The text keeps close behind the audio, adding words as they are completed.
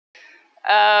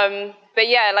But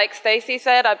yeah, like Stacy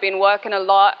said, I've been working a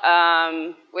lot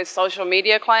with social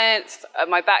media clients.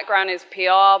 My background is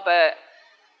PR, but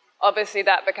obviously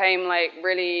that became like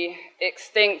really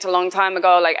extinct a long time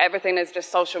ago. Like everything is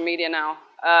just social media now.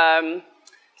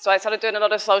 So I started doing a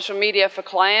lot of social media for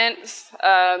clients,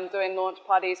 doing launch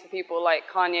parties for people like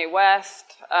Kanye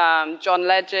West, John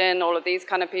Legend, all of these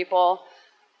kind of people.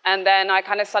 And then I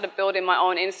kind of started building my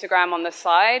own Instagram on the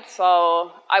side.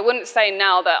 So I wouldn't say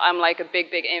now that I'm like a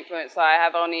big influencer. I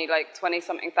have only like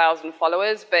 20-something thousand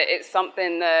followers, but it's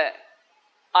something that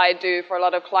I do for a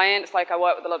lot of clients. Like I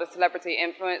work with a lot of celebrity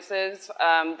influencers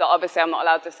that obviously I'm not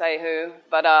allowed to say who,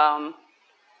 but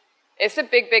it's a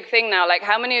big thing now. Like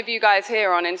how many of you guys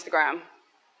here are on Instagram?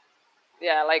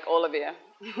 Yeah, like all of you.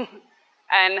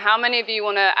 And how many of you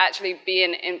want to actually be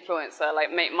an influencer,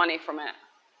 like make money from it?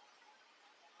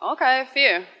 Okay, a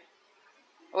few.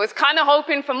 I was kind of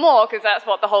hoping for more because that's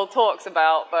what the whole talk's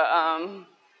about, but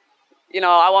you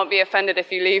know, I won't be offended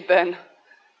if you leave then.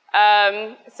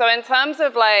 So in terms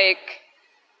of like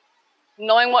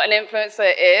knowing what an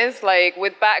influencer is, like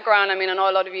with background, I mean, I know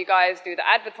a lot of you guys do the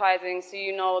advertising, so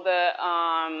you know that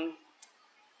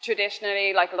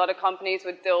traditionally, like a lot of companies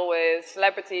would deal with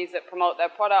celebrities that promote their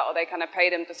product or they kind of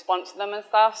pay them to sponsor them and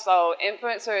stuff. So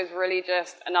influencer is really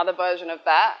just another version of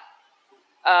that.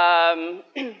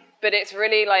 But it's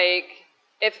really like,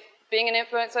 if being an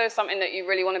influencer is something that you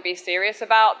really want to be serious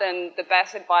about, then the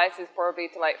best advice is probably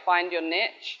to like find your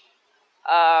niche.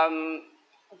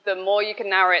 The more you can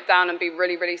narrow it down and be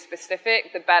really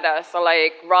specific, the better. So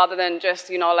like, rather than just,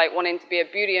 you know, like wanting to be a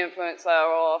beauty influencer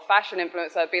or a fashion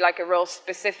influencer, be like a real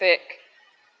specific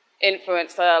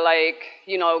influencer, like,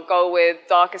 you know, go with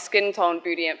darker skin tone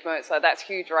beauty influencer. That's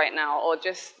huge right now. Or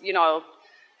just, you know,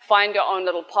 find your own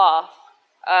little path.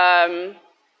 Let's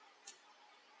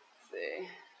see.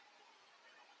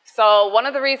 So one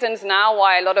of the reasons now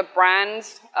why a lot of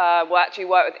brands will actually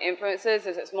work with influencers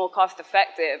is it's more cost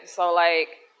effective. So like,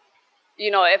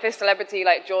 you know, if a celebrity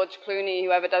like George Clooney,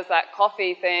 whoever does that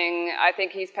coffee thing, I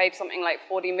think he's paid something like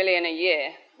 40 million a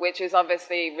year, which is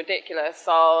obviously ridiculous.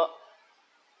 So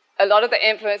a lot of the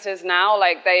influencers now,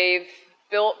 like they've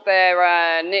built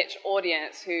their niche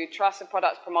audience who trust the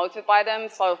products promoted by them.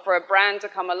 So for a brand to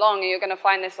come along, and you're going to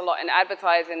find this a lot in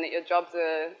advertising, that your jobs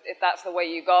are, if that's the way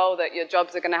you go, that your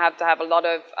jobs are going to have a lot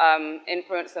of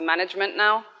influencer management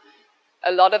now.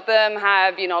 A lot of them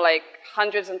have, you know, like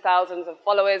hundreds and thousands of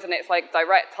followers, and it's like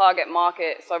direct target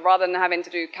market. So rather than having to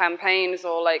do campaigns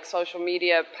or like social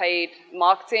media paid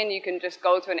marketing, you can just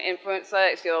go to an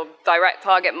influencer. It's your direct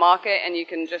target market, and you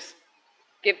can just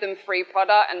give them free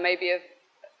product and maybe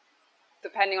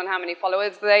depending on how many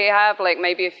followers they have, like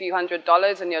maybe a few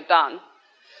 $100 and you're done.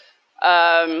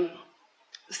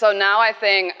 So now I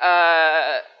think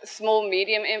small,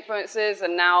 medium influencers are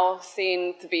now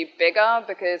seen to be bigger,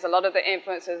 because a lot of the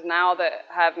influencers now that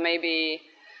have maybe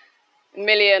a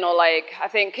million, or like, I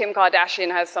think Kim Kardashian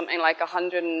has something like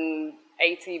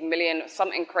 180 million,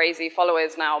 something crazy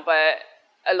followers now, but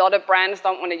a lot of brands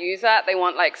don't want to use that. They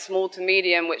want like small to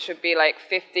medium, which would be like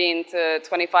 15 to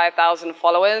 25,000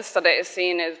 followers, so that it's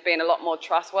seen as being a lot more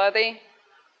trustworthy.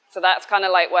 So that's kind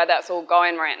of like where that's all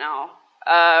going right now.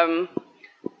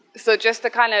 So just to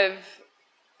kind of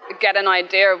get an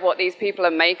idea of what these people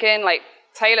are making, like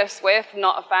Taylor Swift,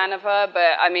 not a fan of her,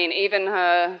 but I mean, even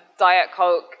her Diet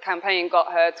Coke campaign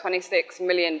got her $26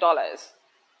 million.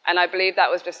 And I believe that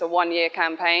was just a one-year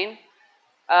campaign.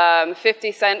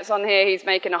 50 cents on here, he's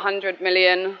making 100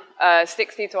 million,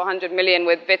 60 to 100 million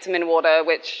with vitamin water,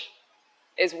 which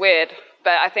is weird,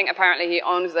 but I think apparently he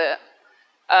owns it.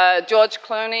 George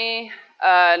Clooney,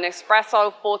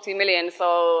 Nespresso, 40 million.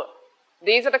 So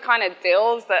these are the kind of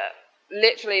deals that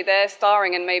literally they're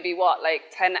starring in maybe what, like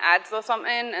 10 ads or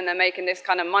something, and they're making this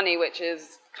kind of money, which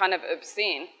is kind of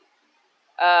obscene.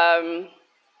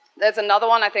 There's another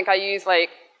one, I think I use like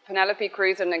Penelope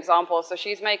Cruz as an example. So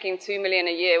she's making $2 million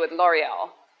a year with L'Oreal.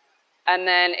 And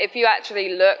then if you actually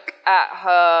look at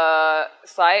her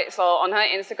site, so on her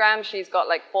Instagram, she's got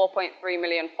like 4.3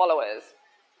 million followers.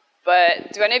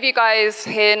 But do any of you guys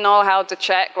here know how to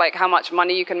check like how much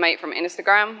money you can make from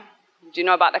Instagram? Do you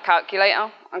know about the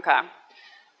calculator? Okay.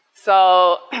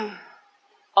 So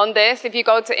on this, if you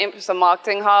go to Influencer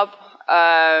Marketing Hub,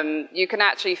 you can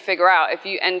actually figure out, if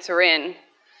you enter in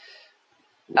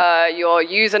your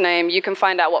username, you can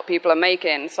find out what people are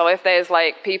making. So if there's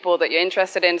like people that you're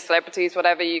interested in, celebrities,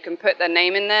 whatever, you can put their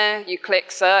name in there, you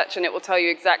click search, and it will tell you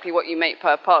exactly what you make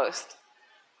per post.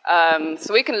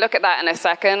 So we can look at that in a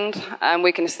second, and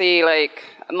we can see like,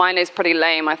 mine is pretty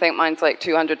lame. I think mine's like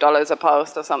 $200 a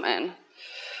post or something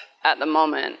at the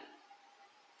moment.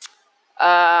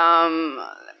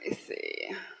 Let me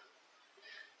see.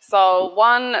 So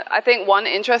I think one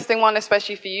interesting one,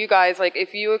 especially for you guys, like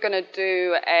if you were gonna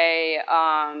do a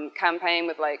campaign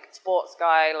with like sports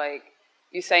guy like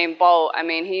Usain Bolt, I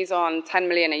mean he's on 10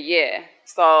 million a year.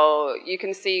 So you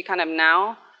can see kind of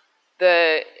now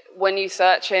when you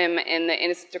search him in the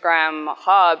Instagram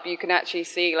hub, you can actually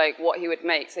see like what he would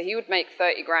make. So he would make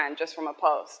 30 grand just from a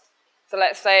post. So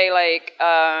let's say like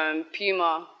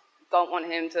Puma don't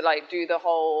want him to like do the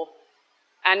whole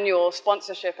annual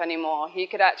sponsorship anymore.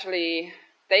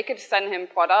 They could send him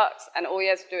products and all he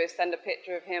has to do is send a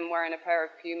picture of him wearing a pair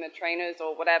of Puma trainers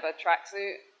or whatever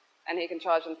tracksuit and he can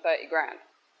charge them 30 grand.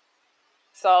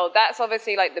 So that's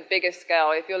obviously like the biggest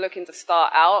scale. If you're looking to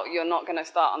start out, you're not going to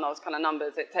start on those kind of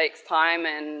numbers. It takes time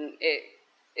and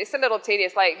it's a little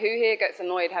tedious. Like who here gets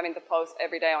annoyed having to post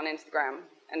every day on Instagram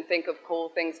and think of cool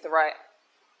things to write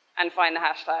and find the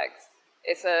hashtags?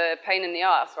 It's a pain in the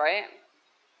ass, right?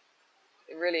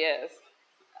 It really is.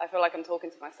 I feel like I'm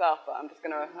talking to myself, but I'm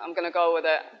gonna go with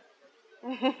it.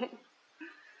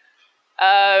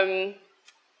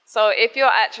 So if you're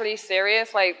actually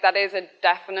serious, like that is the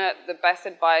best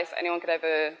advice anyone could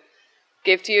ever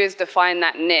give to you is to find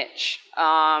that niche.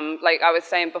 Like I was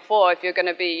saying before, if you're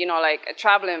gonna be, like a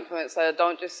travel influencer,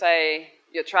 don't just say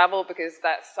your travel because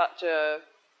that's such a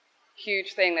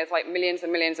huge thing. There's like millions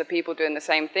and millions of people doing the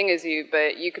same thing as you,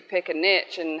 but you could pick a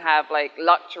niche and have like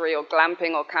luxury or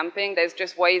glamping or camping. There's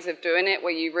just ways of doing it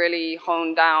where you really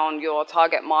hone down your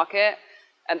target market,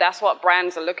 and that's what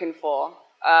brands are looking for.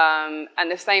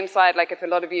 And the same side, like if a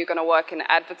lot of you are going to work in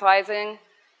advertising,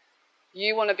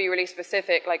 you want to be really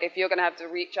specific. Like if you're going to have to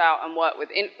reach out and work with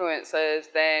influencers,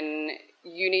 then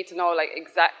you need to know like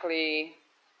exactly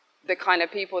the kind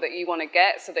of people that you want to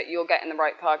get so that you're getting the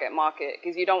right target market,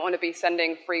 because you don't want to be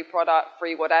sending free product,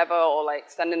 free whatever, or like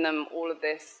sending them all of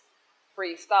this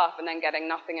free stuff and then getting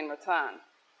nothing in return.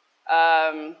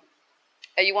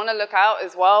 And you want to look out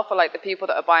as well for like the people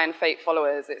that are buying fake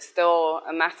followers. It's still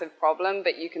a massive problem,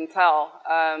 but you can tell.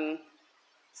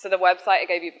 So the website I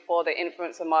gave you before, the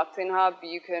Influencer Marketing Hub,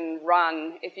 you can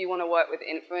run, if you want to work with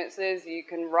influencers, you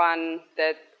can run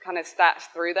the kind of stats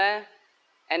through there.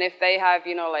 And if they have,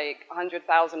 like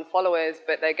 100,000 followers,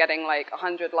 but they're getting like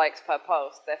 100 likes per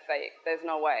post, they're fake. There's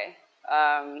no way.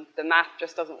 The math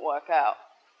just doesn't work out.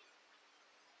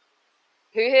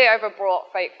 Who here ever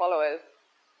brought fake followers?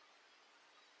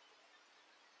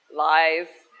 Lies.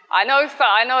 I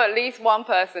know at least one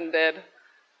person did.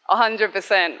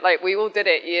 100%. Like we all did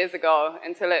it years ago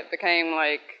until it became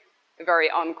like very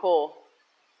uncool.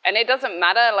 And it doesn't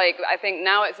matter. Like I think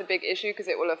now it's a big issue because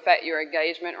it will affect your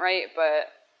engagement rate, but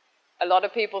a lot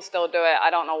of people still do it. I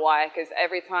don't know why, because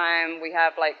every time we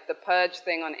have like the purge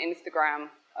thing on Instagram,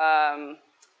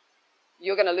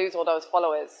 you're going to lose all those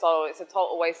followers. So it's a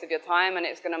total waste of your time, and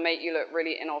it's going to make you look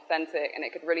really inauthentic, and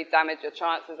it could really damage your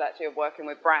chances actually of working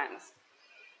with brands.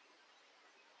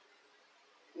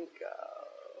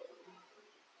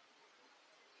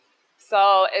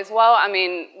 So as well, I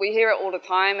mean, we hear it all the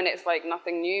time, and it's like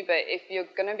nothing new, but if you're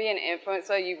going to be an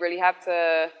influencer, you really have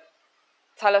to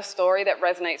tell a story that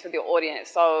resonates with your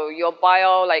audience. So your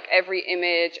bio, like every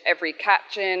image, every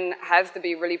caption has to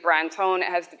be really brand tone. It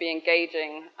has to be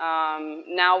engaging.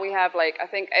 Now we have like, I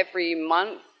think every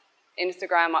month,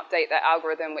 Instagram update their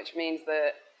algorithm, which means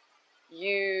that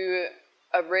you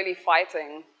are really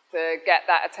fighting to get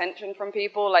that attention from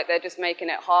people. Like they're just making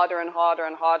it harder and harder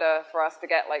and harder for us to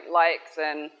get like likes.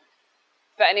 And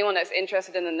for anyone that's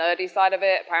interested in the nerdy side of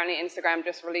it, apparently Instagram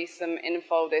just released some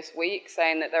info this week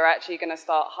saying that they're actually going to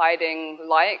start hiding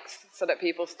likes so that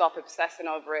people stop obsessing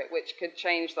over it, which could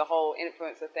change the whole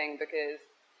influencer thing because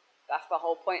that's the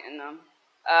whole point in them.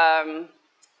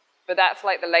 But that's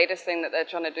like the latest thing that they're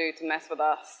trying to do to mess with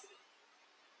us.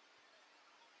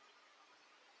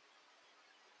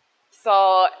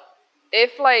 So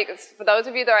if like, for those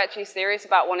of you that are actually serious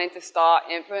about wanting to start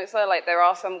influencer, like there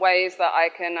are some ways that I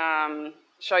can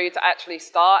show you to actually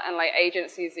start, and like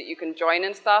agencies that you can join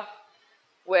and stuff,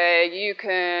 where you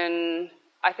can,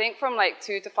 I think from like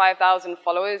 2,000 to 5,000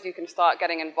 followers, you can start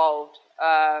getting involved.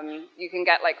 You can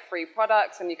get like free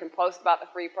products and you can post about the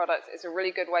free products. It's a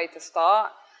really good way to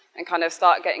start and kind of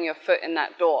start getting your foot in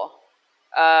that door.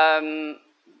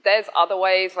 There's other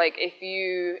ways, like if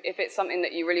it's something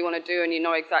that you really want to do and you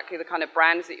know exactly the kind of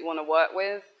brands that you want to work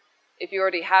with, if you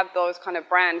already have those kind of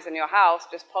brands in your house,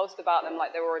 just post about them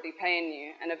like they're already paying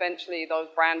you. And eventually those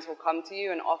brands will come to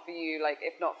you and offer you, like,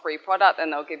 if not free product,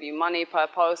 then they'll give you money per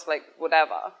post, like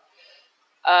whatever.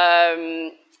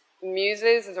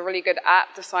 Muses is a really good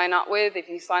app to sign up with. If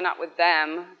you sign up with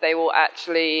them, they will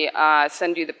actually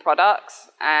send you the products,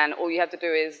 and all you have to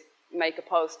do is make a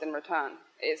post in return.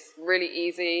 It's really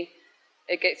easy.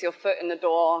 It gets your foot in the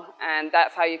door, and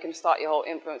that's how you can start your whole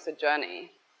influencer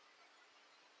journey.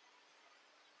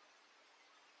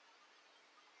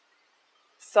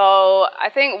 So I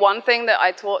think one thing that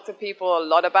I talk to people a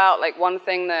lot about, like one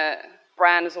thing that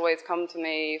brands always come to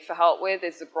me for help with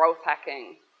is the growth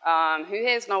hacking. Who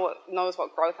here knows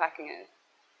what growth hacking is?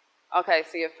 Okay,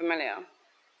 so you're familiar.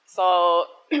 So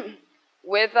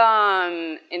with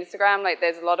Instagram, like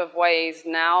there's a lot of ways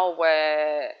now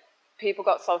where people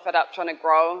got so fed up trying to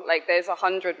grow. Like there's a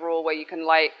 100 rule where you can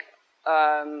like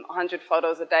 100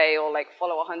 photos a day or like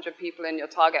follow 100 people in your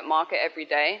target market every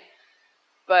day.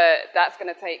 But that's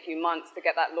going to take you months to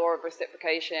get that law of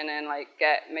reciprocation and like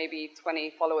get maybe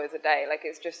 20 followers a day. Like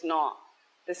it's just not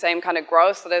the same kind of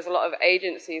growth. So there's a lot of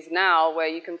agencies now where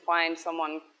you can find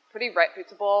someone pretty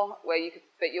reputable where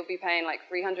but you'll be paying like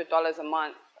 $300 a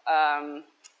month.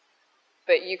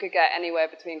 But you could get anywhere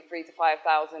between 3,000 to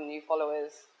 5,000 new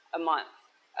followers a month.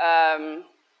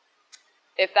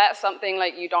 If that's something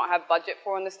like you don't have budget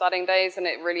for in the starting days, then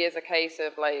it really is a case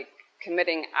of like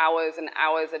committing hours and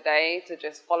hours a day to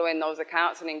just following those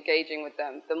accounts and engaging with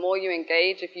them. The more you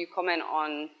engage, if you comment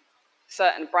on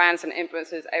certain brands and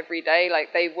influencers every day,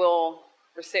 like they will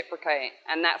reciprocate.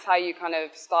 And that's how you kind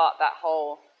of start that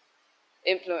whole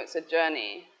influencer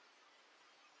journey.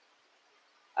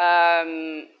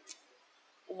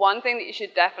 One thing that you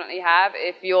should definitely have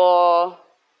if you're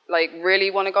like really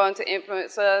want to go into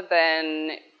influencer,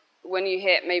 then when you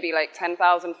hit maybe like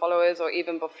 10,000 followers or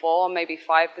even before, maybe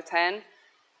 5 to 10,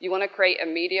 you want to create a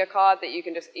media card that you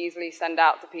can just easily send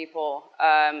out to people.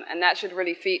 And that should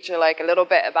really feature like a little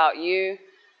bit about you,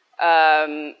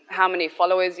 how many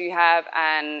followers you have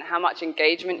and how much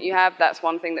engagement you have. That's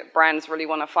one thing that brands really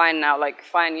want to find now. Like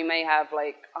fine, you may have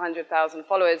like 100,000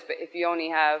 followers, but if you only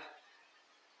have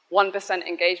 1%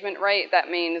 engagement rate, that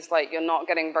means like you're not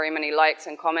getting very many likes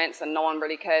and comments and no one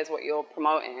really cares what you're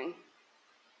promoting.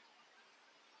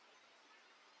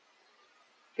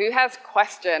 Who has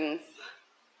questions?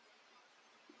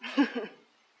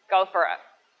 Go for it.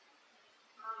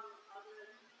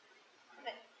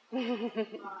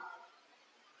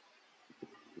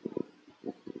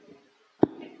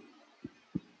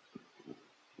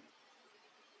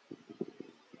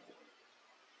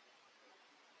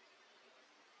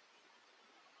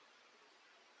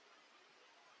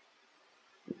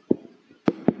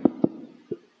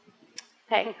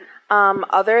 Hey,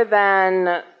 other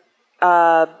than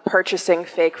purchasing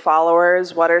fake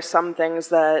followers, what are some things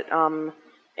that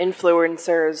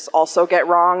influencers also get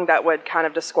wrong that would kind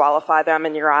of disqualify them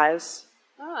in your eyes?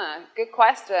 Good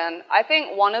question. I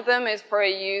think one of them is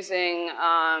probably using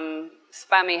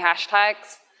spammy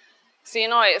hashtags. So, you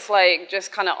know, it's like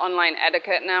just kind of online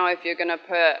etiquette now. If you're going to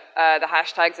put the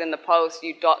hashtags in the post,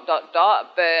 you ...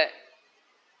 But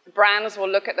brands will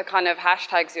look at the kind of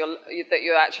hashtags that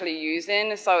you're actually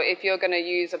using. So if you're going to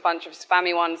use a bunch of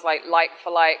spammy ones like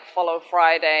for like, follow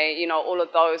Friday, you know, all of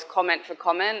those, comment for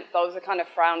comment, those are kind of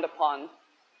frowned upon.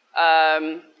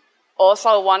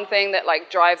 Also, one thing that like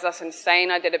drives us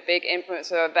insane, I did a big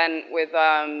influencer event with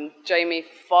Jamie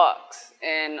Foxx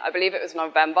in, I believe it was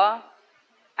November.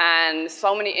 And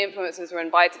so many influencers were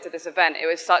invited to this event. It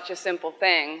was such a simple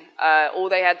thing. All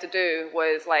they had to do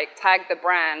was like tag the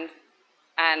brand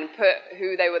and put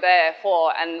who they were there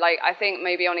for. And like, I think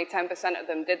maybe only 10% of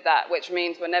them did that, which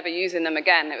means we're never using them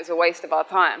again. It was a waste of our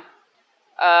time.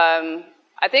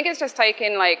 I think it's just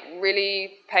taking like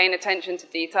really paying attention to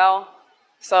detail.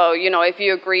 So, you know, if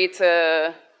you agree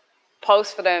to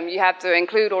post for them, you have to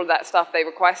include all of that stuff they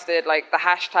requested, like the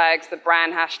hashtags, the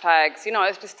brand hashtags. You know,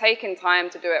 it's just taking time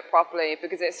to do it properly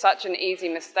because it's such an easy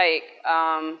mistake.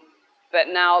 But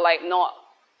now, like, not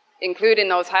including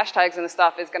those hashtags and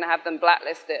stuff is going to have them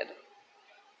blacklisted.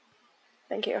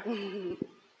 Thank you.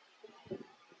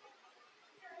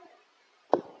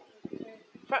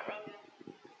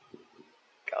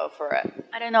 Go for it.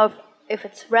 I don't know if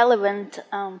it's relevant.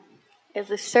 Is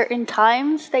there certain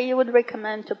times that you would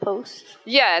recommend to post?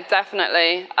 Yeah,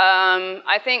 definitely.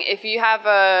 I think if you have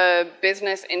a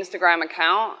business Instagram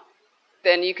account,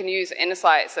 then you can use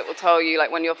insights that will tell you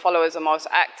like when your followers are most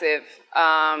active.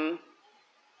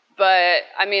 But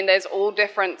I mean, there's all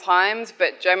different times,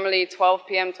 but generally 12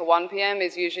 p.m. to 1 p.m.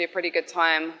 is usually a pretty good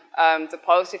time to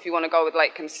post if you want to go with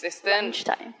like consistent.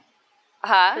 Lunchtime.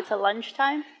 It's a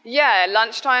lunchtime? Yeah,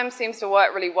 lunchtime seems to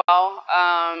work really well.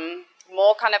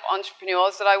 More kind of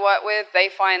entrepreneurs that I work with, they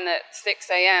find that 6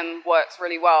 a.m. works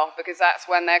really well because that's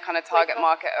when their kind of target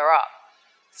market are up.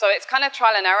 So it's kind of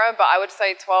trial and error, but I would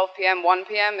say 12 p.m., 1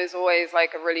 p.m. is always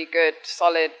like a really good,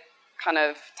 solid kind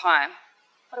of time.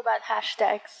 What about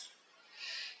hashtags?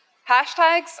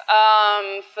 Hashtags,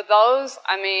 for those,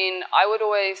 I mean, I would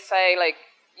always say, like,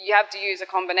 you have to use a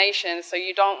combination, so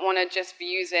you don't want to just be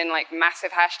using, like,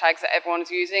 massive hashtags that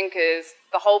everyone's using, because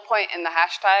the whole point in the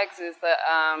hashtags is that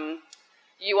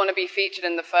you want to be featured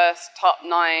in the first top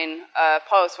 9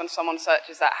 posts when someone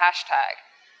searches that hashtag.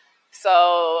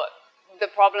 So the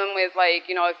problem with, like,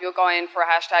 you know, if you're going for a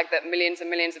hashtag that millions and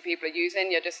millions of people are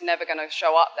using, you're just never going to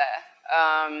show up there.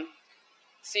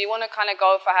 So you want to kind of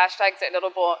go for hashtags that are a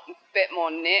little bit more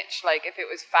niche. Like if it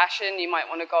was fashion, you might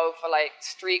want to go for like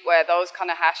streetwear, those kind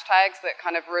of hashtags that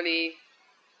kind of really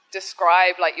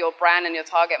describe like your brand and your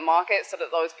target market so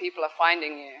that those people are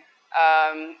finding you.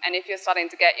 And if you're starting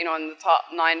to get, you know, in the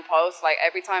top 9 posts, like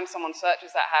every time someone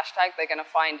searches that hashtag, they're going to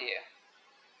find you.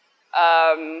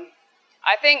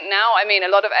 I think now, I mean, a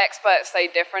lot of experts say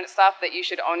different stuff, that you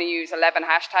should only use 11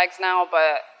 hashtags now,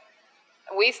 but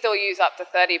we still use up to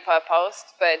 30 per post,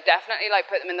 but definitely like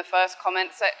put them in the first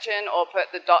comment section or put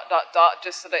the ...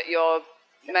 just so that your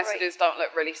messages don't look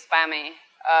really spammy.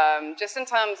 Just in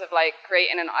terms of like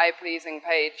creating an eye-pleasing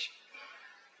page.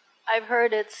 I've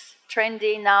heard it's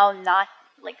trendy now, not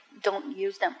like don't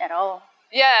use them at all.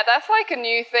 Yeah, that's like a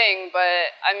new thing,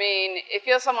 but I mean, if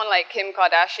you're someone like Kim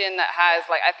Kardashian that has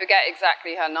like, I forget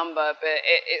exactly her number, but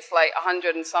it's like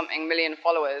 100 and something million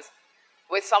followers.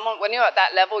 With someone, when you're at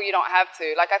that level, you don't have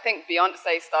to. Like I think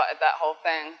Beyonce started that whole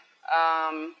thing.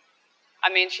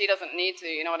 I mean, she doesn't need to,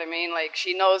 you know what I mean? Like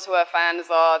she knows who her fans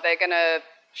are.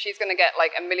 She's gonna get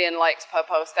like 1 million likes per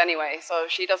post anyway, so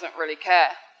she doesn't really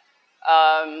care.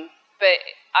 But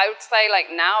I would say like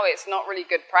now it's not really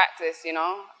good practice, you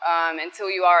know, until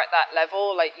you are at that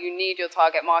level, like you need your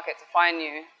target market to find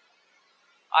you.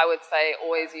 I would say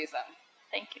always use them.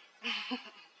 Thank you.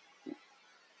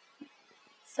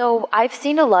 So I've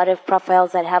seen a lot of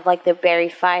profiles that have like the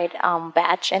verified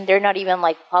badge, and they're not even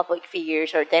like public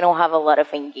figures, or they don't have a lot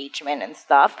of engagement and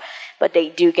stuff, but they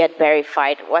do get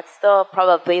verified. What's the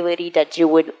probability that you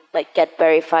would like get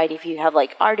verified if you have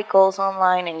like articles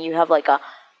online and you have like a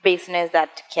business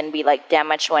that can be like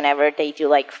damaged whenever they do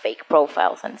like fake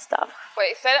profiles and stuff?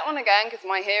 Wait, say that one again, because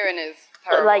my hearing is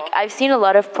terrible. Like I've seen a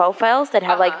lot of profiles that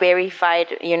have like verified,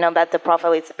 you know, that the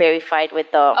profile is verified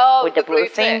with the blue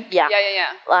thing. Yeah.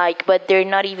 Like, but they're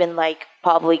not even like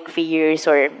public figures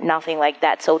or nothing like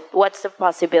that. So what's the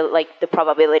possibility, like the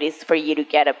probabilities for you to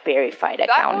get a verified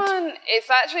account? That one, it's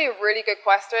actually a really good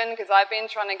question, because I've been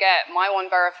trying to get my one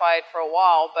verified for a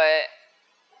while, but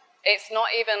it's not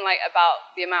even like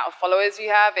about the amount of followers you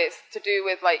have. It's to do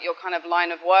with like your kind of line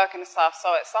of work and stuff.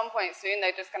 So at some point soon,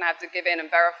 they're just going to have to give in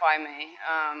and verify me.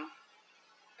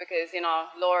 Because, you know,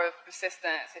 law of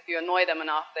persistence, if you annoy them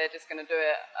enough, they're just going to do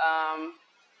it.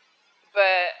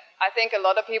 But I think a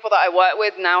lot of people that I work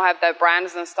with now have their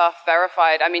brands and stuff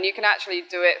verified. I mean, you can actually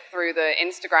do it through the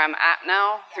Instagram app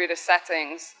now, through the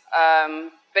settings.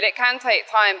 But it can take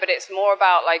time, but it's more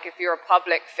about like if you're a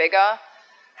public figure.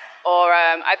 Or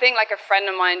I think like a friend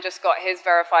of mine just got his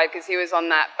verified because he was on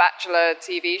that Bachelor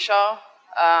TV show.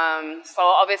 So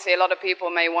obviously a lot of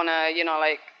people may want to, you know,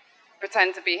 like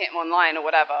pretend to be him online or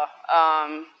whatever.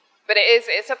 But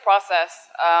it's a process.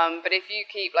 But if you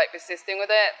keep like persisting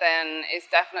with it, then it's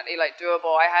definitely like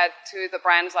doable. I had 2 of the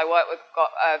brands I work with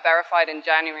got verified in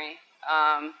January.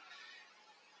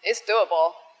 It's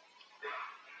doable.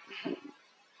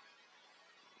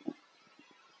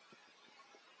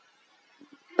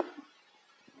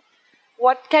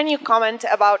 What can you comment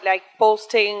about like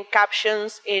posting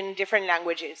captions in different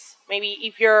languages? Maybe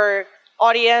if your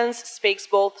audience speaks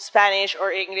both Spanish or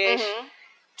English,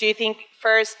 do you think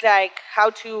first like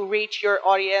how to reach your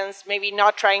audience, maybe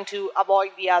not trying to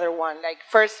avoid the other one, like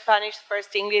first Spanish,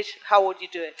 first English, how would you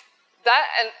do it? That,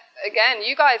 and again,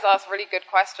 you guys ask really good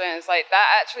questions. Like that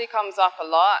actually comes up a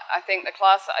lot. I think the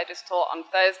class that I just taught on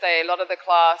Thursday, a lot of the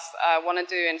class want to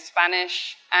do in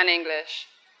Spanish and English.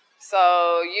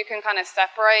 So you can kind of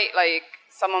separate, like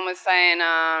someone was saying,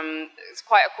 it's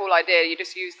quite a cool idea, you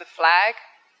just use the flag.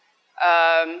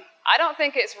 I don't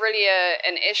think it's really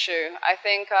an issue. I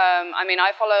think, I mean,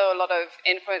 I follow a lot of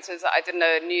influencers that I did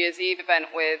a New Year's Eve event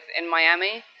with in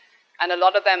Miami, and a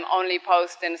lot of them only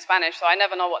post in Spanish, so I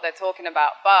never know what they're talking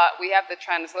about, but we have the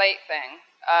translate thing.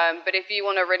 But if you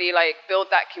want to really like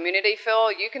build that community feel,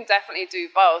 you can definitely do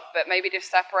both, but maybe just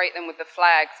separate them with the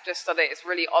flags just so that it's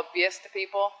really obvious to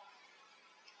people.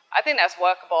 I think that's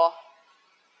workable.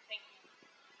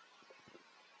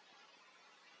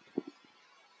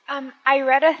 I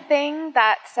read a thing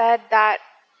that said that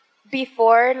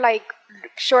before, like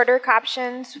shorter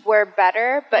captions were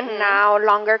better, but now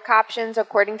longer captions,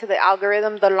 according to the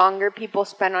algorithm, the longer people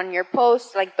spend on your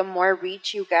post, like the more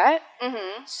reach you get.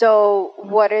 So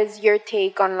what is your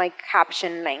take on like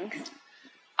caption length?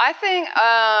 I think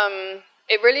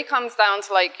it really comes down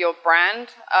to like your brand.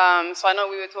 So I know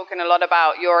we were talking a lot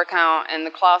about your account in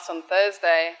the class on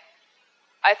Thursday.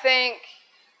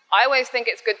 I always think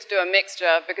it's good to do a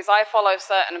mixture because I follow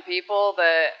certain people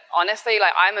that honestly,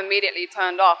 like I'm immediately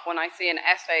turned off when I see an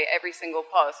essay every single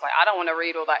post. Like I don't want to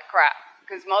read all that crap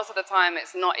because most of the time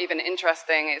it's not even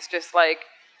interesting. It's just like,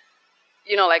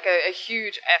 you know, like a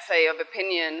huge essay of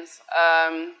opinions.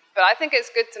 But I think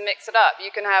it's good to mix it up.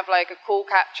 You can have like a cool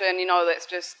caption, you know, that's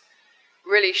just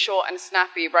really short and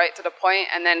snappy, right to the point.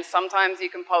 And then sometimes you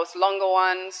can post longer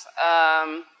ones.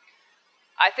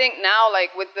 I think now,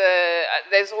 like with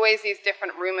there's always these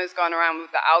different rumors going around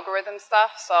with the algorithm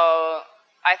stuff. So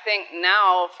I think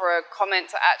now for a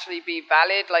comment to actually be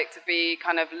valid, like to be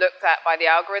kind of looked at by the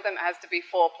algorithm, it has to be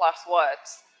 4+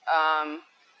 words.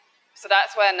 So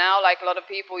that's where now, like a lot of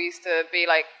people used to be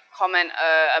like, comment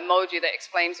emoji that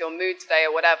explains your mood today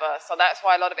or whatever. So that's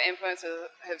why a lot of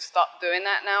influencers have stopped doing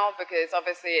that now because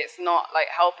obviously it's not like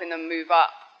helping them move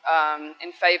up in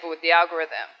favor with the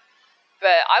algorithm.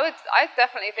 But I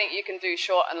definitely think you can do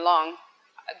short and long.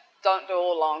 Don't do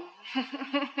all long,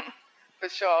 for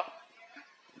sure.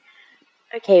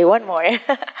 Okay, one more.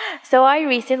 So I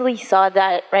recently saw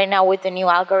that right now with the new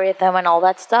algorithm and all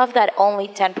that stuff, that only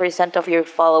 10% of your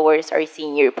followers are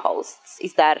seeing your posts.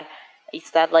 Is that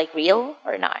like real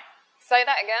or not? Say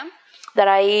that again? That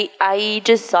I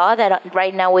just saw that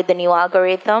right now with the new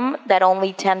algorithm, that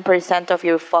only 10% of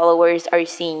your followers are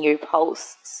seeing your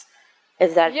posts.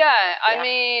 Is that? Yeah, I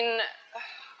mean,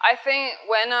 I think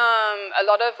when a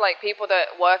lot of like people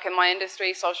that work in my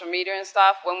industry, social media and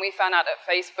stuff, when we found out that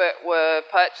Facebook were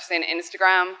purchasing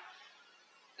Instagram,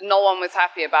 no one was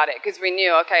happy about it because we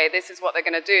knew, okay, this is what they're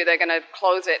going to do. They're going to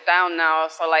close it down now.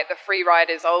 So like the free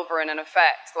ride is over in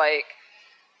effect. Like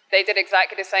they did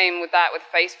exactly the same with that with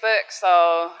Facebook. So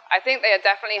I think they are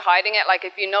definitely hiding it. Like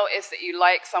if you notice that you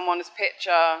like someone's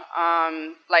picture,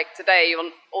 like today,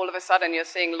 all of a sudden you're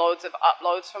seeing loads of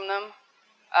uploads from them.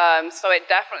 So it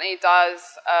definitely does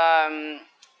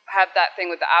have that thing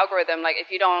with the algorithm. Like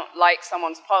if you don't like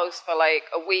someone's post for like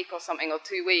a week or something or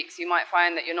 2 weeks, you might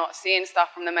find that you're not seeing stuff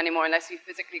from them anymore unless you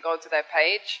physically go to their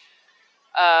page,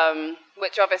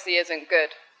 which obviously isn't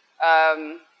good.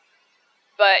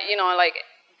 But, you know, like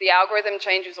the algorithm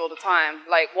changes all the time.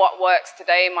 Like what works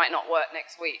today might not work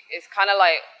next week. It's kind of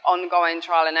like ongoing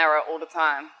trial and error all the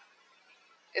time.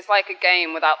 It's like a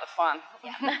game without the fun.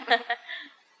 Yeah.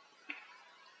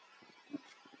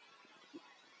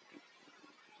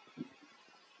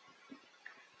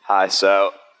 Hi,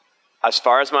 so as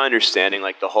far as my understanding,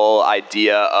 like the whole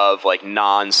idea of like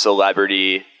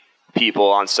non-celebrity people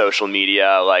on social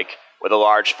media, like with a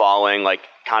large following, like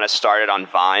kind of started on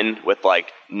Vine with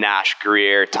like Nash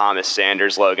Greer, Thomas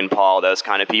Sanders, Logan Paul, those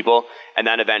kind of people. And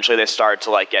then eventually they started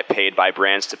to like get paid by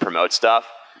brands to promote stuff.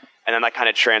 And then that kind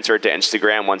of transferred to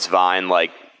Instagram once Vine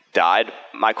like died.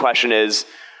 My question is,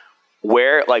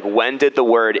 when did the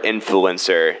word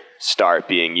influencer start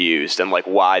being used, and like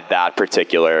why that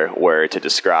particular word to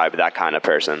describe that kind of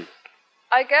person?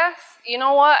 I guess, you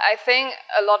know what, I think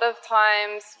a lot of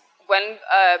times when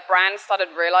brands started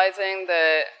realizing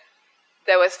that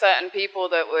there were certain people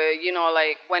that were, you know,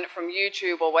 like went from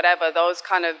YouTube or whatever, those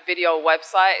kind of video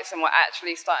websites, and were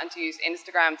actually starting to use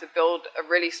Instagram to build a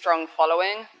really strong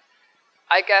following.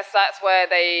 I guess that's where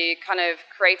they kind of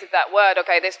created that word.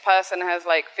 Okay, this person has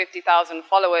like 50,000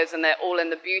 followers and they're all in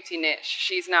the beauty niche.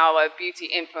 She's now a beauty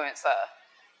influencer.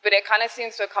 But it kind of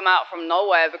seems to have come out from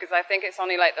nowhere because I think it's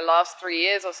only like the last 3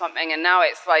 years or something, and now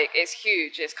it's like, it's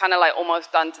huge. It's kind of like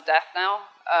almost done to death now.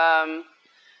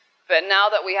 But now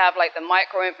that we have like the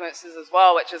micro influencers as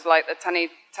well, which is like the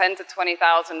 10 to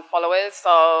 20,000 followers, so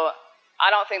I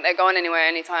don't think they're going anywhere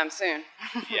anytime soon.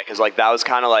 Yeah, because like that was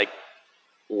kind of like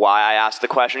why I asked the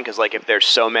question, because like if there's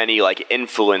so many like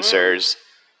influencers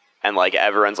and like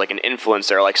everyone's like an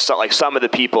influencer, like some of the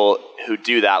people who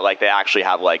do that, like they actually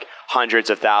have like hundreds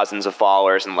of thousands of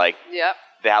followers and like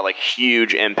they have like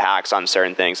huge impacts on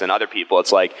certain things, and other people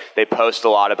it's like they post a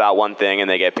lot about one thing and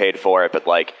they get paid for it, but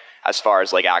like as far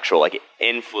as like actual like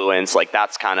influence, like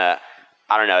that's kind of,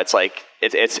 I don't know, it's like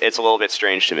it's a little bit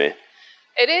strange to me.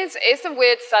 It is. It's a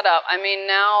weird setup. I mean,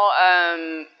 now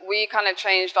we kind of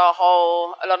changed a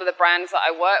lot of the brands that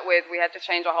I work with, we had to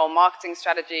change our whole marketing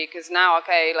strategy because now,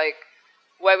 okay, like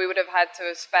where we would have had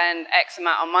to spend X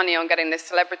amount of money on getting this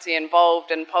celebrity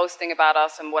involved and posting about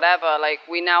us and whatever, like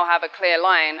we now have a clear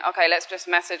line. Okay, let's just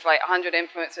message like 100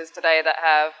 influencers today that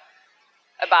have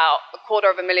about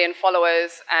 250,000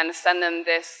 followers and send them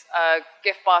this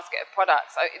gift basket of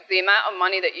products. The amount of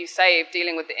money that you save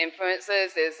dealing with the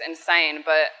influencers is insane.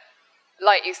 But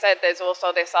like you said, there's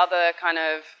also this other kind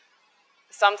of,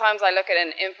 sometimes I look at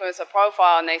an influencer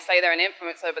profile and they say they're an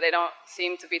influencer, but they don't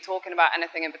seem to be talking about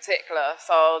anything in particular.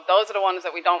 So those are the ones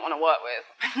that we don't want to work with.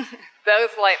 Those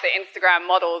like the Instagram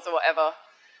models or whatever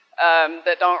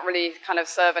that don't really kind of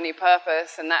serve any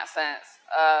purpose in that sense.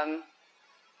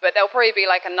 But there'll probably be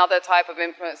like another type of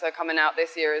influencer coming out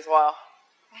this year as well.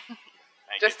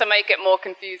 Just to make it more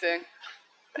confusing.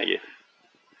 Thank you.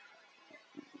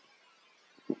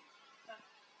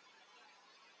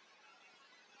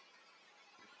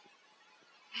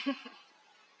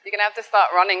 You're going to have to start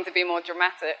running to be more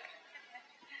dramatic.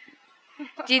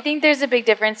 Do you think there's a big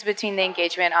difference between the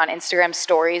engagement on Instagram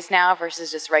stories now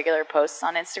versus just regular posts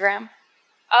on Instagram?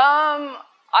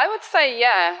 I would say,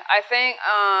 yeah. I think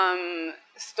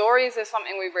stories is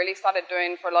something we really started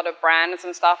doing for a lot of brands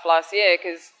and stuff last year,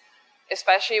 because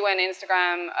especially when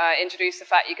Instagram introduced the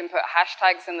fact you can put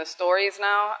hashtags in the stories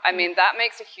now. I mean, that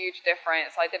makes a huge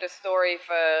difference. I did a story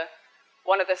for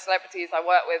one of the celebrities I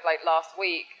worked with like last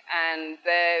week, and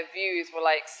their views were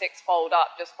like 6-fold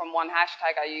up just from one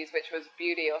hashtag I used, which was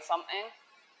beauty or something.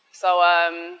 So,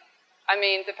 I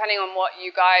mean, depending on what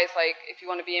you guys, like, if you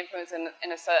want to be influenced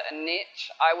in a certain niche,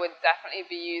 I would definitely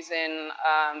be using,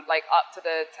 like, up to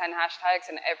the 10 hashtags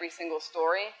in every single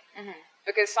story.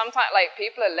 Because sometimes, like,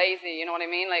 people are lazy, you know what I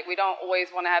mean? Like, we don't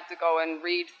always want to have to go and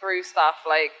read through stuff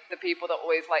like the people that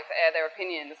always like to air their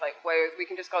opinions. Like, where we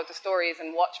can just go to stories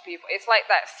and watch people. It's like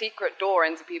that secret door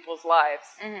into people's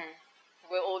lives.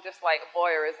 We're all just like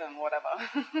voyeurism, whatever.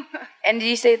 And do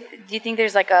you think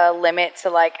there's like a limit to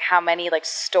like how many like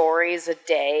stories a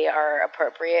day are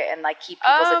appropriate and like keep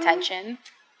people's attention?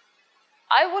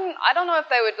 I don't know if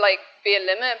there would like be a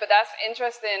limit, but that's an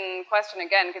interesting question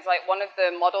again, because like one of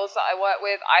the models that I work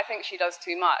with, I think she does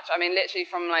too much. I mean, literally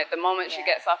from like the moment she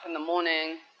gets up in the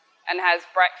morning and has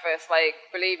breakfast, like,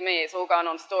 believe me, it's all going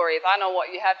on stories. I know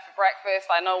what you had for breakfast.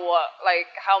 I know what,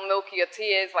 like, how milky your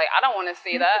tea is. Like, I don't want to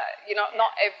see that, you know, not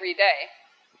every day.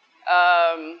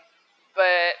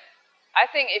 But I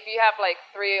think if you have, like,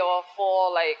 3 or 4,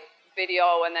 like,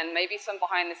 video and then maybe some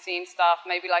behind-the-scenes stuff,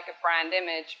 maybe, like, a brand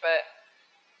image, but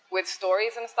with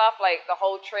stories and stuff, like, the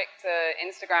whole trick to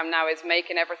Instagram now is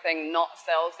making everything not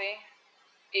salesy,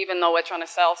 even though we're trying to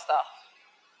sell stuff.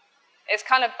 It's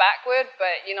kind of backward,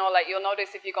 but, you know, like, you'll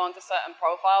notice if you go into certain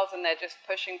profiles and they're just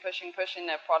pushing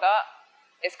their product,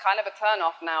 it's kind of a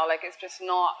turn-off now. Like, it's just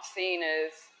not seen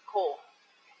as cool.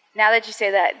 Now that you say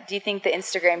that, do you think the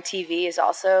Instagram TV is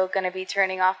also going to be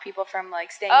turning off people from,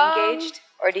 like, staying engaged?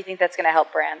 Or do you think that's going to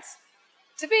help brands?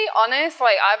 To be honest,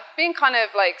 like, I've been kind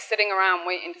of, like, sitting around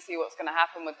waiting to see what's going to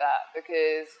happen with that,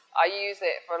 because I use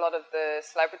it for a lot of the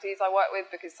celebrities I work with,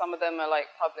 because some of them are, like,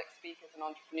 public speakers and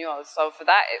entrepreneurs. So for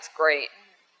that, it's great.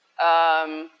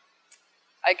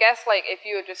 I guess, like, if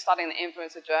you were just starting the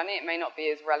influencer journey, it may not be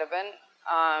as relevant.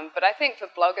 But I think for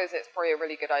bloggers, it's probably a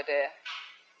really good idea.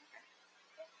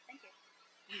 Thank you.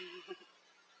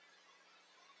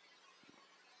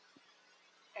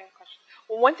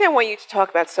 Well, one thing I want you to talk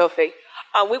about, Sophie,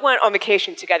 we went on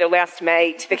vacation together last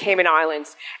May to the Cayman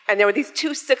Islands, and there were these 2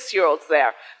 6-year-olds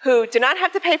there who did not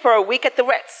have to pay for a week at the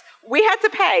Ritz. We had to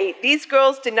pay. These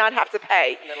girls did not have to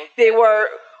pay. They were,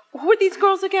 who are these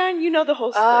girls again? You know the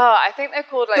whole story. Oh, I think they're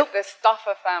called, like, the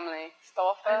Stoffer family.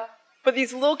 Stoffer? But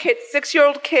these little kids,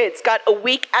 6-year-old kids, got a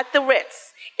week at the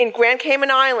Ritz in Grand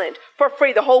Cayman Island for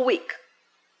free the whole week.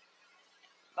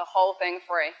 The whole thing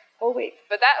free. Whole week.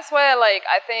 But that's where, like,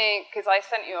 I think, because I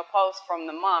sent you a post from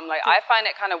the mom, like, I find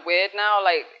it kind of weird now.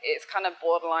 Like, it's kind of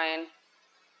borderline.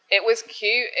 It was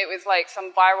cute. It was, like,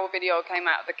 some viral video came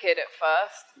out of the kid at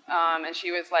first, and she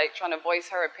was, like, trying to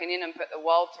voice her opinion and put the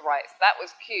world to rights. That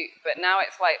was cute. But now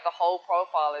it's, like, the whole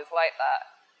profile is like that.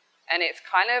 And it's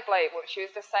kind of, like, what she was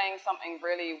just saying something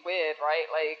really weird, right?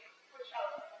 Like,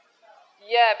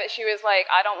 yeah, but she was like,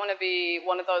 I don't want to be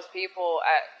one of those people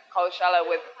at Coachella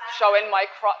with showing my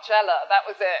crotchella. That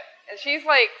was it. And she's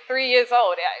like 3 years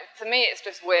old. Yeah, to me, it's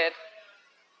just weird.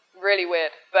 Really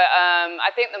weird. But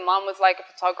I think the mom was like a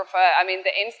photographer. I mean,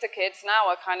 the Insta kids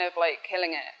now are kind of like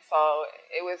killing it. So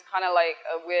it was kind of like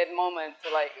a weird moment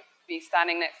to like be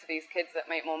standing next to these kids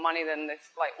that make more money than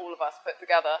this, like all of us put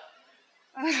together.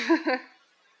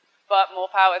 But more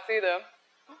power to them.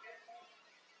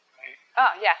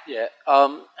 Oh, yeah. Yeah.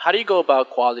 How do you go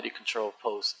about quality control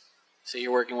posts? Say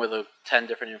you're working with 10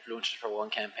 different influencers for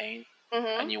one campaign,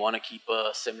 and you want to keep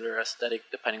a similar aesthetic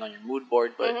depending on your mood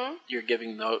board, but you're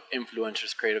giving the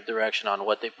influencers creative direction on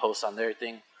what they post on their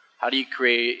thing. How do you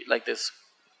create like this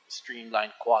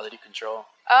streamlined quality control?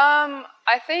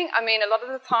 I think, I mean, a lot of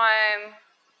the time,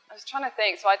 I was trying to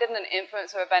think. So I did an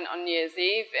influencer event on New Year's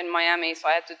Eve in Miami, so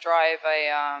I had to drive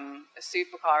a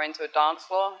supercar into a dance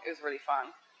floor. It was really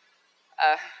fun.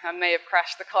 I may have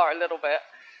crashed the car a little bit.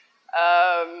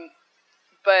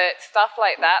 But stuff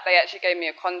like that, they actually gave me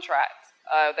a contract.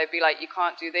 They'd be like, you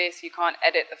can't do this, you can't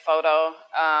edit the photo,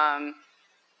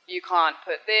 you can't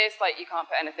put this, like you can't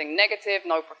put anything negative,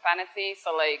 no profanity.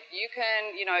 So like you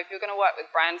can, you know, if you're going to work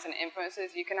with brands and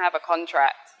influencers, you can have a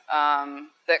contract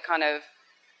that kind of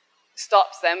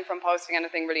stops them from posting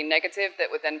anything really negative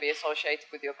that would then be associated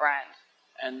with your brand.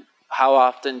 And how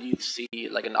often do you see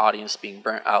like an audience being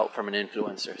burnt out from an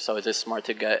influencer? So is it smart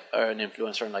to get an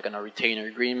influencer in like a retainer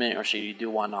agreement, or should you do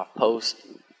one-off post?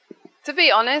 To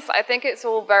be honest, I think it's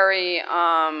all very,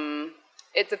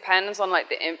 it depends on like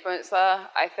the influencer.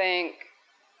 I think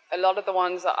a lot of the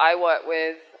ones that I work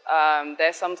with,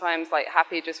 they're sometimes like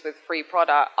happy just with free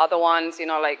product. Other ones, you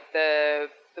know, like the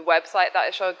website that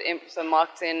I showed, the influencer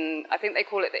marketing, I think they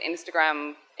call it the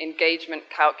Instagram engagement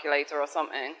calculator or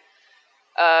something.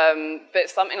 But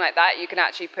something like that, you can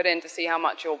actually put in to see how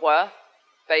much you're worth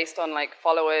based on like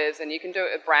followers, and you can do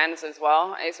it with brands as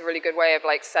well. It's a really good way of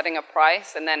like setting a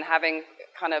price and then having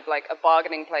kind of like a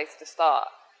bargaining place to start.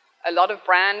 A lot of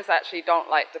brands actually don't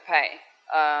like to pay.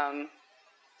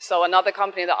 So another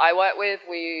company that I work with,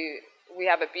 we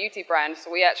have a beauty brand,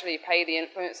 so we actually pay the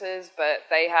influencers, but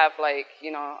they have like,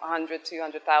 you know, 100,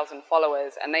 200,000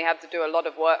 followers, and they have to do a lot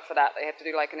of work for that. They have to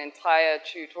do like an entire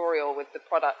tutorial with the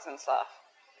products and stuff.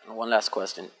 And one last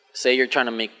question. Say you're trying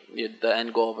to make, the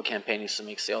end goal of a campaign is to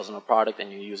make sales on a product,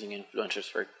 and you're using influencers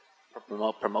for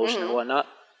promotion or whatnot.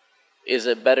 Is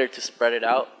it better to spread it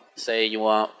out? Say you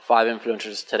want 5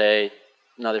 influencers today,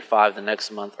 another 5 the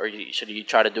next month, or should you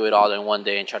try to do it all in one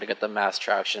day and try to get the mass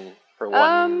traction for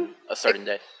a certain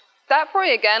day? That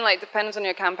probably, again, like depends on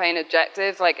your campaign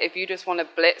objectives. Like if you just want to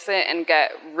blitz it and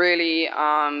get really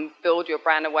build your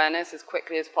brand awareness as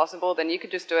quickly as possible, then you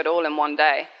could just do it all in one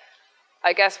day.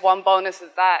 I guess one bonus of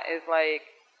that is like,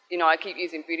 you know, I keep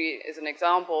using beauty as an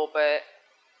example, but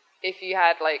if you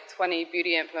had like 20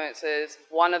 beauty influencers,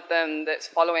 one of them that's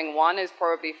following one is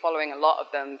probably following a lot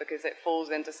of them because it falls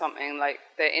into something like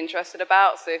they're interested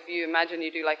about. So if you imagine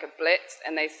you do like a blitz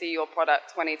and they see your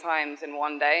product 20 times in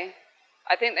one day,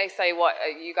 I think they say what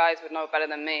you guys would know better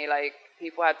than me, like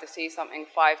people have to see something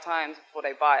 5 times before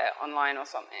they buy it online or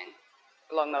something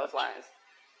along those lines.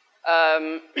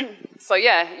 So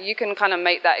yeah, you can kind of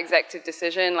make that executive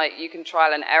decision. Like you can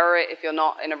trial and error it. If you're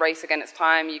not in a race against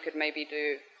time, you could maybe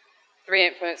do 3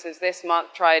 influencers this month,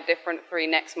 try a different 3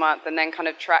 next month, and then kind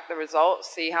of track the results,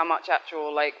 see how much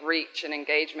actual like reach and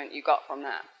engagement you got from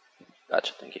that.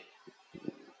 Gotcha, thank you.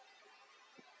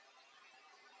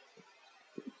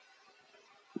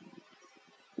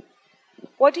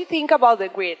 What do you think about the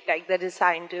grid, like the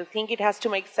design? Do you think it has to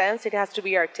make sense? It has to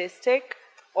be artistic,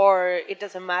 or it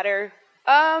doesn't matter?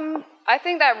 I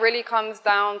think that really comes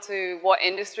down to what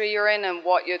industry you're in and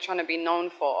what you're trying to be known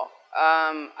for.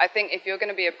 I think if you're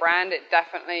going to be a brand, it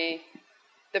definitely,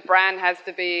 the brand has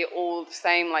to be all the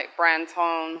same, like brand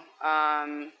tone.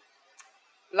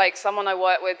 Like someone I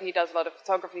work with, he does a lot of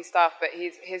photography stuff, but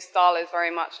his style is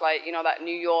very much like, you know, that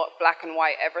New York black and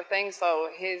white everything. So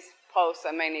his posts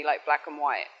are mainly like black and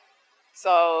white.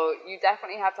 So you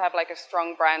definitely have to have like a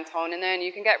strong brand tone in there, and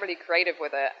you can get really creative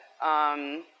with it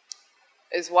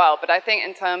as well. But I think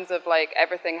in terms of like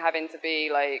everything having to be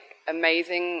like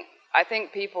amazing, I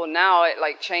think people now, it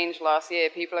like changed last year.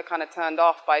 People are kind of turned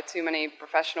off by too many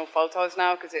professional photos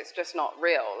now because it's just not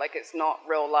real. Like it's not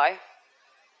real life.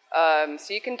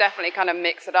 So you can definitely kind of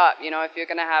mix it up. You know, if you're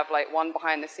going to have like one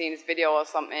behind the scenes video or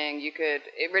something, you could,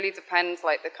 it really depends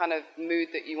like the kind of mood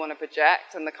that you want to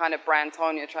project and the kind of brand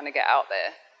tone you're trying to get out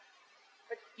there.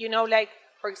 But you know, like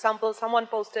for example, someone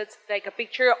posted like a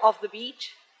picture of the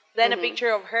beach, then a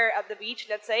picture of her at the beach,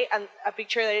 let's say, and a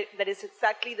picture that is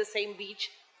exactly the same beach.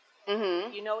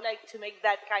 You know, like to make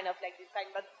that kind of like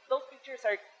design. But those pictures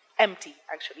are empty,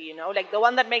 actually, you know, like the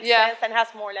one that makes sense and has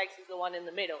more likes is the one in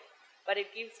the middle. But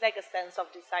it gives like a sense of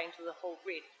design to the whole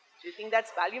grid. Do you think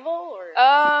that's valuable, or?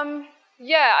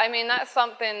 Yeah, I mean, that's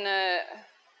something that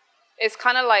it's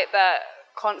kind of like that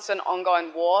constant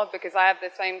ongoing war, because I have the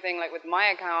same thing like with my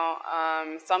account.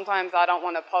 Sometimes I don't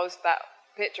want to post that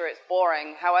picture, it's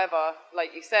boring. However,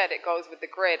 like you said, it goes with the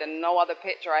grid, and no other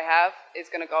picture I have is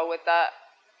going to go with that.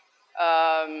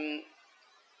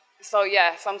 So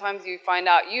yeah, sometimes you find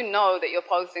out, you know that you're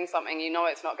posting something, you know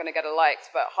it's not going to get a likes,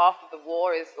 but half of the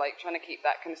war is like trying to keep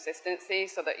that consistency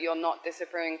so that you're not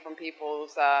disappearing from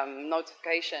people's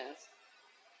notifications.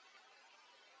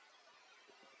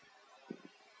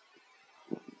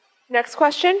 Next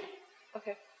question.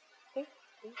 Okay.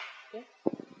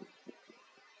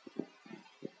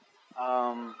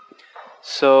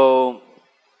 So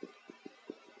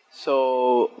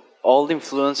all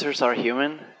influencers are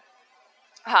human?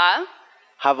 Huh?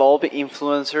 Have all the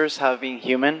influencers have been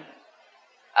human?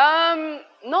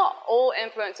 Not all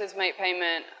influencers make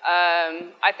payment.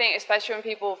 I think especially when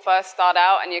people first start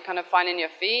out and you're kind of finding your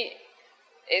feet,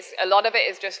 a lot of it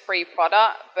is just free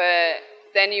product, but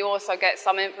then you also get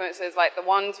some influencers like the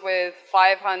ones with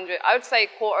 500, I would say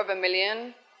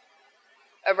 250,000,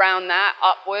 around that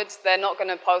upwards. They're not going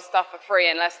to post stuff for free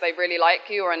unless they really like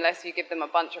you or unless you give them a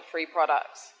bunch of free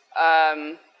products.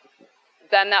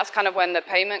 Then that's kind of when the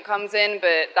payment comes in,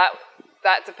 but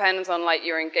that depends on like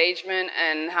your engagement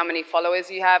and how many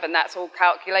followers you have, and that's all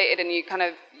calculated, and you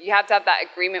have to have that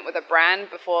agreement with a brand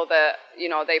before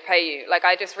they pay you. Like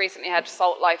I just recently had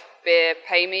Salt Life Beer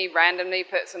pay me randomly,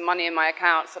 put some money in my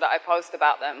account so that I post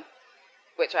about them,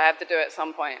 which I have to do at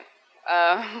some point.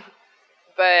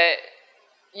 But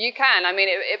you can. I mean,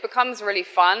 it becomes really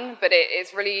fun, but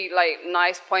it's really like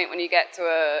nice point when you get to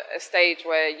a stage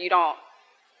where you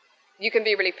can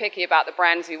be really picky about the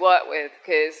brands you work with,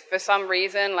 because for some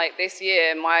reason, like this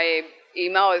year, my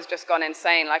email has just gone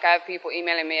insane. Like I have people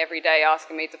emailing me every day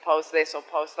asking me to post this or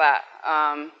post that.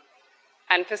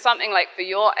 And for something like for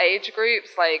your age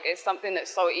groups, like it's something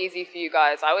that's so easy for you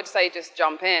guys. I would say just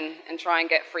jump in and try and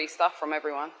get free stuff from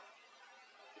everyone.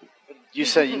 You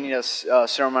said you need a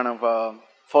certain amount of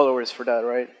followers for that,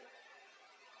 right?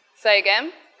 Say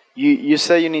again? You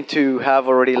say you need to have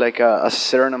already like a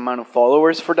certain amount of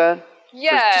followers for that?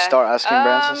 Yeah. To start asking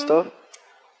brands and stuff?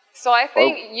 So I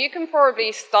think you can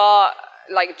probably start,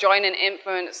 like join an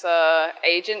influencer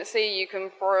agency. You can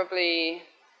probably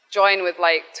join with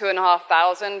like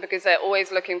 2,500 because they're always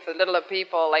looking for littler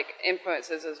people like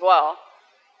influencers as well.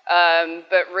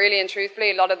 But really and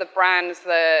truthfully, a lot of the brands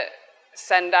that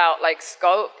send out like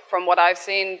scope, from what I've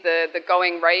seen, the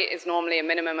going rate is normally a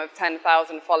minimum of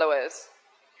 10,000 followers.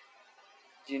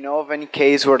 Do you know of any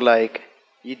case where like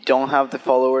you don't have the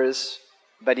followers,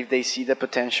 but if they see the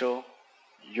potential,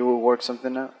 you will work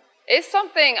something out? It's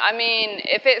something, I mean,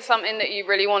 if it's something that you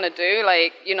really want to do,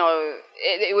 like,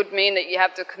 it would mean that you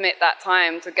have to commit that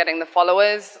time to getting the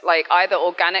followers, like either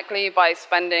organically by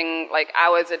spending like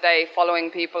hours a day following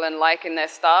people and liking their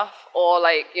stuff, or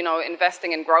like,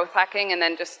 investing in growth hacking and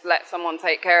then just let someone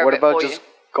take care of it for you. What about just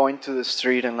going to the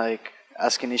street and like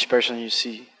asking each person you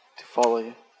see to follow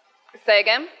you? Say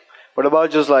again? What about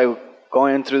just like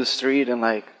going through the street and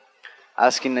like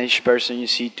asking each person you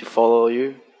see to follow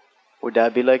you? Would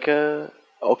that be like a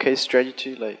okay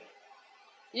strategy? Like,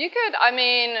 you could, I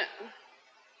mean,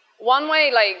 one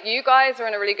way, like you guys are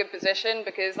in a really good position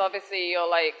because obviously you're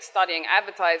like studying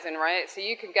advertising, right? So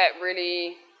you could get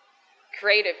really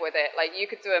creative with it. Like you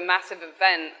could do a massive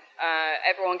event.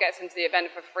 Everyone gets into the event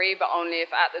for free, but only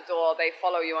if at the door they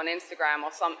follow you on Instagram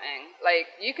or something. Like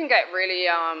you can get really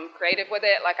creative with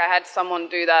it. Like I had someone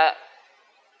do that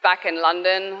back in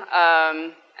London.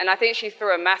 And I think she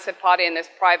threw a massive party in this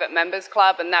private members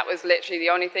club, and that was literally the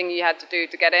only thing you had to do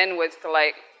to get in was to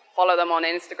like follow them on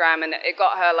Instagram, and it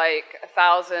got her like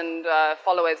 1,000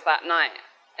 followers that night.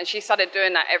 And she started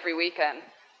doing that every weekend.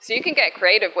 So you can get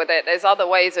creative with it. There's other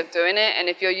ways of doing it, and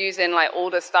if you're using like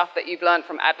all the stuff that you've learned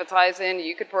from advertising,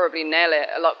 you could probably nail it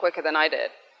a lot quicker than I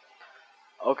did.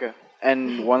 Okay.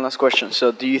 And one last question.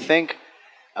 So do you think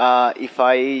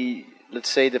let's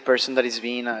say the person that is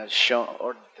being shown,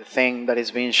 or the thing that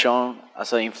is being shown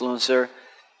as an influencer,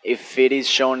 if it is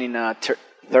shown in a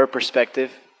third perspective,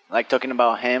 like talking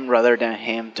about him rather than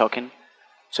him talking,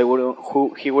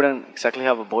 so he wouldn't exactly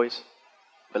have a voice,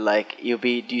 but like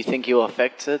do you think he'll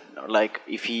affect it, or like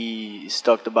if he is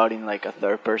talked about in like a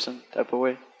third person type of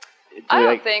way? I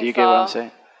don't think so. Do you get what I'm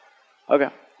saying? Okay,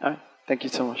 all right. Thank you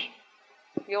so much.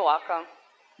 You're welcome.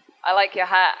 I like your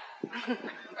hat.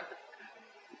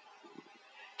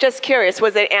 Just curious,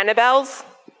 was it Annabelle's?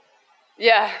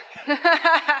 Yeah.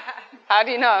 How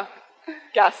do you know?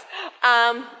 Yes.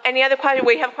 Any other question?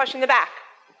 We have a question in the back.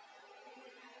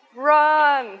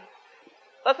 Run.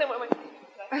 Wait.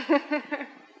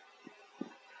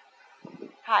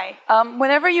 Hi.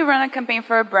 Whenever you run a campaign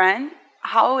for a brand,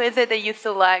 how is it that you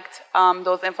select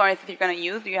those influencers you're going to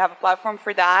use? Do you have a platform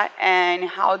for that? And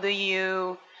how do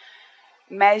you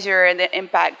measure the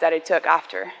impact that it took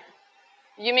after?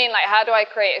 You mean like how do I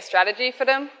create a strategy for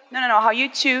them? No. How you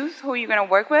choose who you're going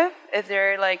to work with? Is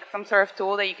there like some sort of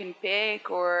tool that you can pick,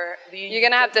 or do you? You're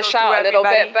going to have to shout a little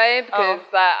bit, babe, because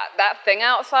that thing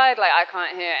outside, like I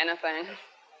can't hear anything.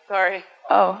 Sorry.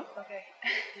 Oh. Okay.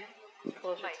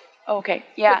 Okay.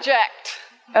 Yeah. Project.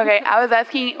 Okay. I was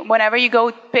asking, whenever you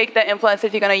go pick the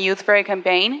influencers you're going to use for a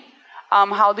campaign,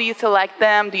 How do you select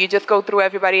them? Do you just go through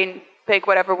everybody and pick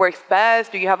whatever works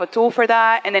best? Do you have a tool for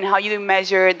that? And then how do you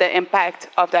measure the impact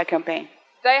of that campaign?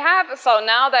 They have, so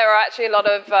now there are actually a lot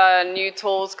of new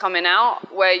tools coming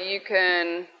out where you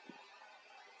can,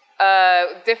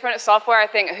 different software, I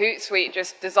think Hootsuite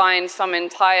just designed some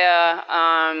entire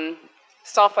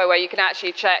software where you can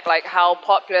actually check like how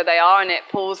popular they are, and it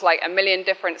pulls like 1 million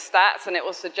different stats, and it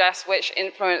will suggest which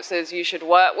influencers you should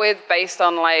work with based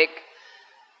on like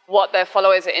what their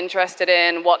followers are interested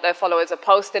in, what their followers are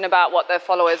posting about, what their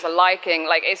followers are liking.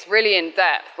 Like it's really in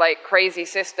depth, like crazy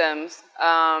systems.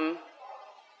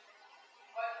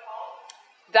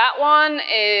 That one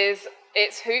is,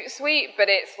 it's Hootsuite, but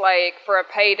it's like for a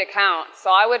paid account. So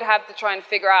I would have to try and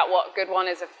figure out what good one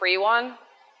is a free one.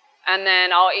 And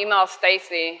then I'll email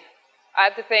Stacy. I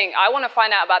have to think, I want to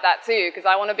find out about that too, because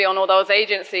I want to be on all those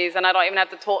agencies and I don't even have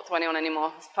to talk to anyone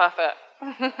anymore. It's perfect.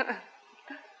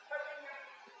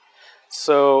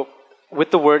 So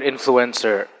with the word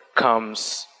influencer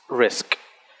comes risk.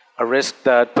 A risk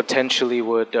that potentially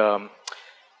would,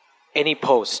 any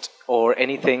post or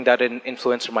anything that an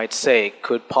influencer might say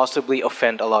could possibly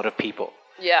offend a lot of people.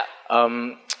 Yeah.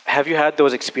 Have you had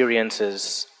those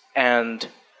experiences? And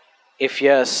if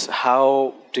yes,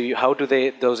 how do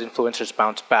those influencers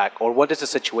bounce back, or what is the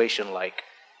situation like?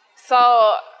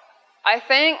 So I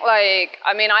think like,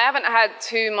 I mean, I haven't had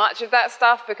too much of that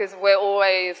stuff because we're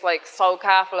always like so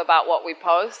careful about what we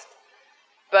post.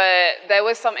 But there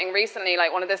was something recently,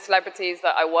 like one of the celebrities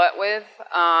that I work with,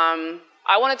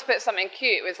 I wanted to put something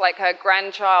cute. It was like her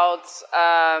grandchild's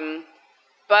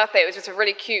birthday. It was just a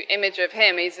really cute image of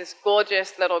him. He's this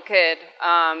gorgeous little kid.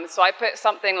 So I put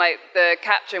something like, the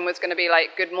caption was going to be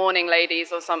like, "Good morning,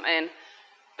 ladies," or something.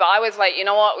 But I was like, you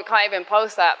know what, we can't even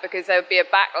post that because there would be a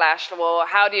backlash. Well,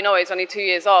 how do you know he's only 2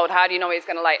 years old? How do you know he's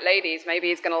going to like ladies? Maybe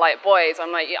he's going to like boys.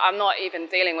 I'm like, I'm not even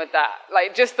dealing with that.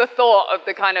 Like just the thought of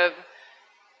the kind of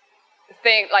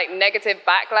thing, like negative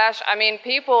backlash. I mean,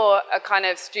 people are kind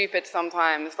of stupid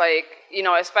sometimes, like, you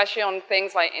know, especially on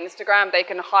things like Instagram, they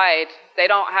can hide. They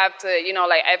don't have to, you know,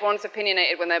 like everyone's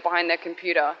opinionated when they're behind their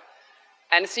computer.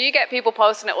 And so you get people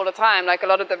posting it all the time, like a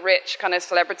lot of the rich kind of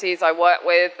celebrities I work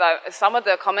with, some of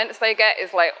the comments they get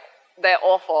is like, they're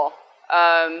awful.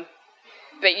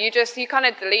 But you kind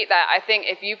of delete that. I think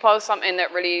if you post something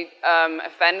that really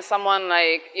offends someone,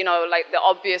 like, you know, like the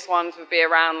obvious ones would be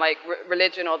around like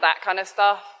religion or that kind of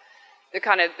stuff,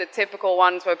 the typical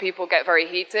ones where people get very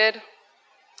heated.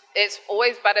 It's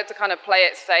always better to kind of play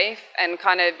it safe and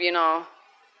kind of, you know,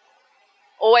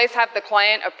 always have the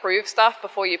client approve stuff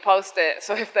before you post it.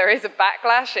 So if there is a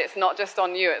backlash, it's not just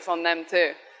on you, it's on them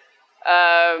too.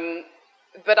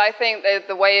 But I think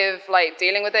the way of like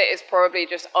dealing with it is probably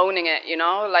just owning it, you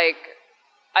know? Like,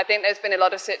 I think there's been a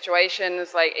lot of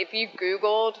situations, like if you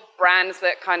Googled brands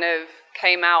that kind of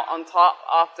came out on top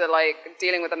after like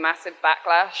dealing with a massive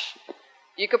backlash,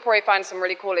 you could probably find some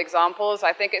really cool examples.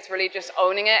 I think it's really just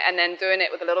owning it and then doing it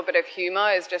with a little bit of humor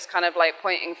is just kind of like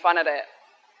pointing fun at it,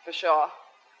 for sure.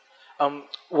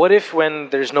 What if when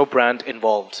there's no brand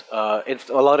involved, a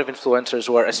lot of influencers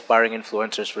who are aspiring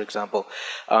influencers, for example,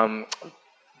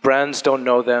 brands don't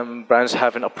know them, brands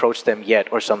haven't approached them yet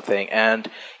or something, and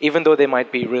even though they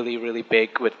might be really, really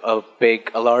big with a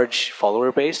large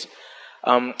follower base,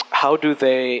 how do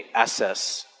they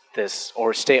assess this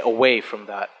or stay away from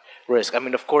that risk? I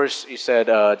mean, of course, you said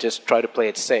just try to play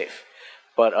it safe,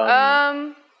 but...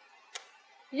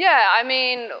 Yeah, I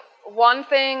mean, one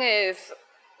thing is,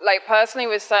 like personally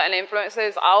with certain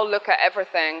influencers, I'll look at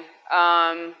everything.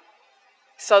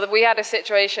 So that we had a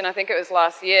situation, I think it was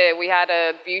last year, we had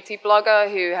a beauty blogger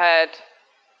who had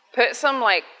put some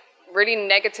like really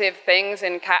negative things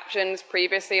in captions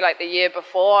previously, like the year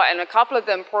before, and a couple of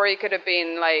them probably could have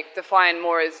been like defined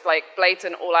more as like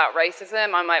blatant all-out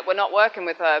racism. I'm like, we're not working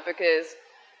with her because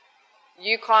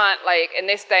you can't, like, in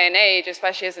this day and age,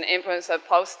 especially as an influencer,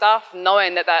 post stuff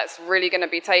knowing that that's really going to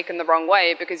be taken the wrong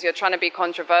way because you're trying to be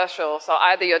controversial. So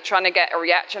either you're trying to get a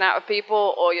reaction out of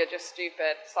people or you're just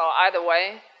stupid. So either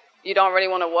way, you don't really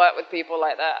want to work with people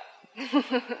like that.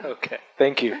 Okay,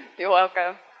 thank you. You're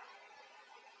welcome.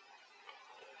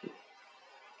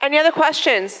 Any other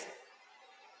questions?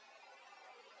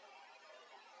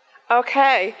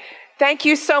 Okay. Thank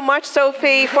you so much,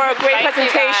 Sophie, for a great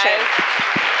presentation.